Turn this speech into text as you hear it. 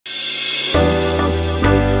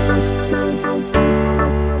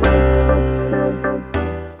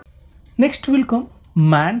Next will come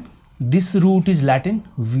man. This root is Latin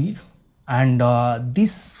vir, and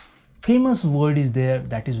this famous word is there,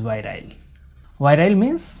 that is virile. Virile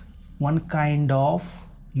means one kind of,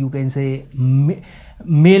 you can say,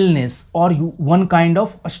 maleness, or one kind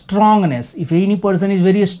of strongness. If any person is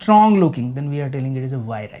very strong looking, then we are telling it is a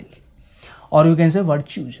virile. Or you can say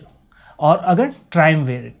virtues, or again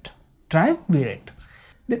triumvirate.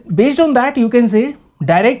 Based on that, you can say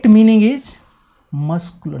direct meaning is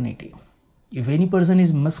masculinity. If any person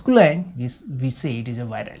is masculine, we say it is a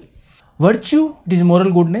virile. Virtue, it is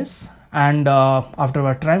moral goodness, and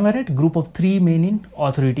afterward triumvirate, group of three men in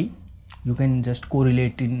authority. You can just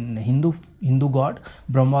correlate in Hindu god,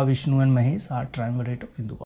 Brahma, Vishnu and Mahesh are triumvirate of Hindu god.